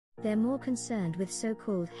They're more concerned with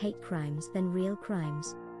so-called hate crimes than real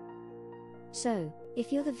crimes. So,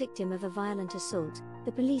 if you're the victim of a violent assault,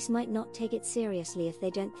 the police might not take it seriously if they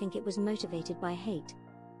don't think it was motivated by hate.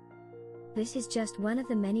 This is just one of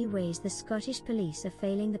the many ways the Scottish police are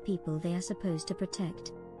failing the people they are supposed to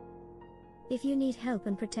protect. If you need help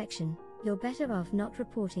and protection, you're better off not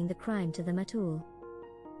reporting the crime to them at all.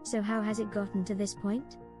 So how has it gotten to this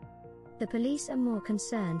point? The police are more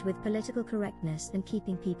concerned with political correctness than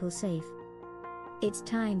keeping people safe. It's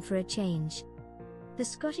time for a change. The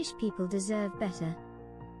Scottish people deserve better.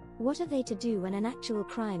 What are they to do when an actual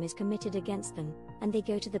crime is committed against them, and they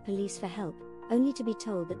go to the police for help, only to be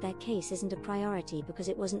told that their case isn't a priority because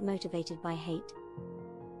it wasn't motivated by hate?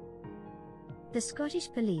 The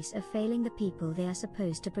Scottish police are failing the people they are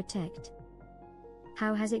supposed to protect.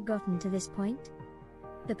 How has it gotten to this point?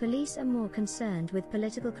 The police are more concerned with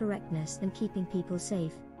political correctness than keeping people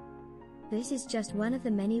safe. This is just one of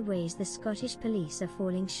the many ways the Scottish police are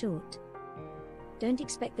falling short. Don't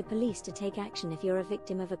expect the police to take action if you're a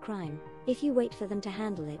victim of a crime. If you wait for them to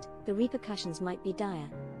handle it, the repercussions might be dire.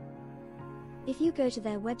 If you go to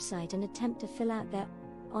their website and attempt to fill out their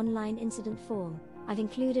online incident form, I've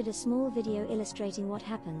included a small video illustrating what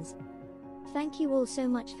happens. Thank you all so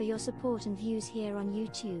much for your support and views here on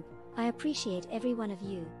YouTube. I appreciate every one of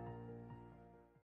you.